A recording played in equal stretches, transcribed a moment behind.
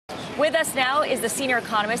With us now is the senior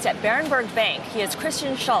economist at Berenberg Bank. He is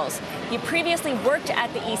Schulz. He previously worked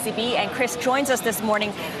at the ECB, and Chris joins us this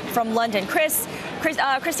morning from London.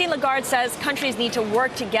 Christine Lagarde says countries need to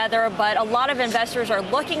work together, but a lot of investors are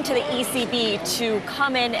looking to the ECB to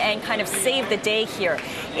come in and kind of save the day here.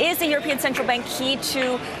 Is the European Central Bank key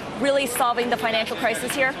to really solving the financial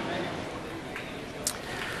crisis here?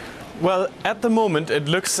 Well, at the moment, it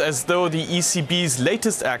looks as though the ECB's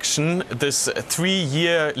latest action, this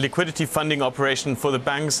 3-year liquidity funding operation for the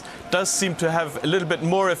banks, does seem to have a little bit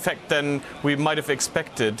more effect than we might have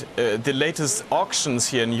expected. The latest auctions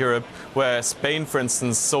here in Europe, where Spain, for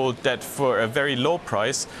instance, sold debt for a very low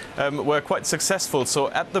price, were quite successful. So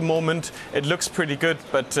at the moment, it looks pretty good,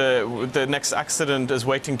 but the next accident is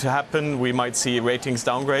waiting to happen. We might see ratings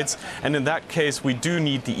downgrades. And in that case, we do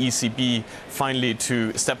need the ECB finally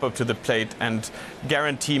to step up to the plate and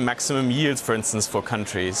guarantee maximum yields, for instance, for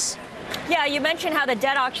countries. Yeah, you mentioned how the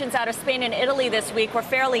debt auctions out of Spain and Italy this week were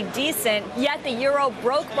fairly decent, yet the euro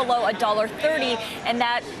broke below $1.30, and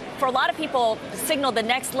that, for a lot of people, signaled the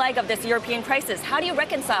next leg of this European crisis. How do you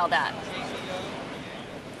reconcile that?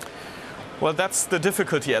 Well, that's the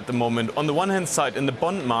difficulty at the moment. On the one hand side, in the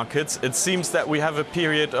bond markets, it seems that we have a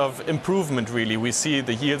period of improvement, really. We see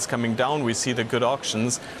the yields coming down, we see the good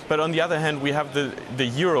auctions. But on the other hand, we have the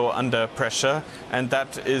euro under pressure, and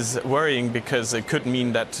that is worrying because it could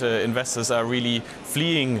mean that investors are really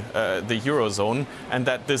fleeing the eurozone, and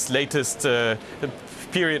that this latest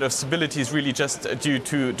period of stability is really just due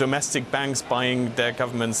to domestic banks buying their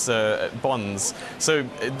government's bonds. So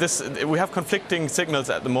we have conflicting signals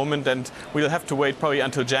at the moment, and we'll have to wait probably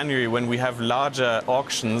until January when we have larger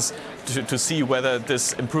auctions to see whether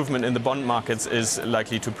this improvement in the bond markets is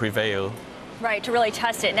likely to prevail. Right, to really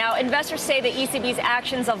test it. Now, investors say the ECB's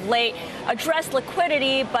actions of late address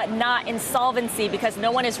liquidity but not insolvency because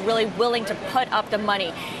no one is really willing to put up the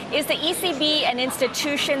money. Is the ECB an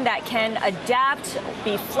institution that can adapt,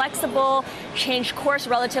 be flexible, change course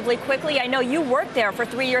relatively quickly? I know you worked there for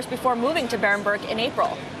 3 years before moving to Berenberg in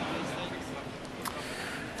April.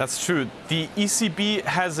 That's true. The ECB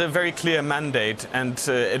has a very clear mandate, and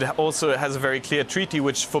it also has a very clear treaty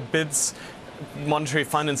which forbids monetary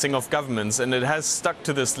financing of governments, and it has stuck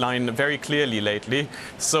to this line very clearly lately.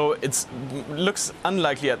 So it looks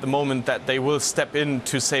unlikely at the moment that they will step in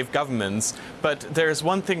to save governments. But there is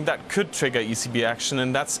one thing that could trigger ECB action,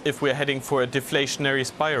 and that's if we're heading for a deflationary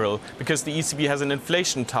spiral, because the ECB has an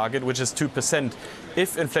inflation target which is 2%.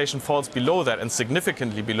 If inflation falls below that, and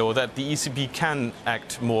significantly below that, the ECB can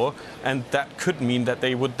act more, and that could mean that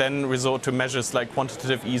they would then resort to measures like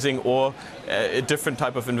quantitative easing or a different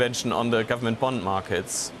type of invention on the government bond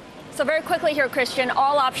markets. So very quickly here, Christian,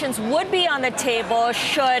 all options would be on the table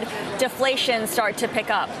should deflation start to pick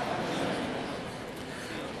up.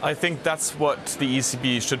 I think that's what the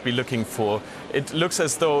ECB should be looking for. It looks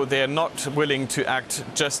as though they are not willing to act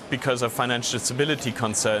just because of financial stability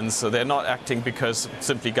concerns. So they're not acting because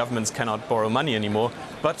simply governments cannot borrow money anymore.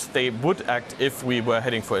 But they would act if we were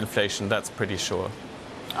heading for inflation, that's pretty sure.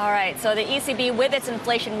 All right, so the ECB, with its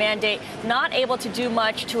inflation mandate, not able to do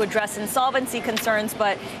much to address insolvency concerns,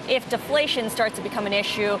 but if deflation starts to become an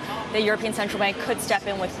issue, the European Central Bank could step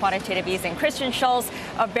in with quantitative easing. Schulz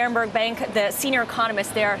of Berenberg Bank, the senior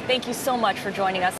economist there, thank you so much for joining us.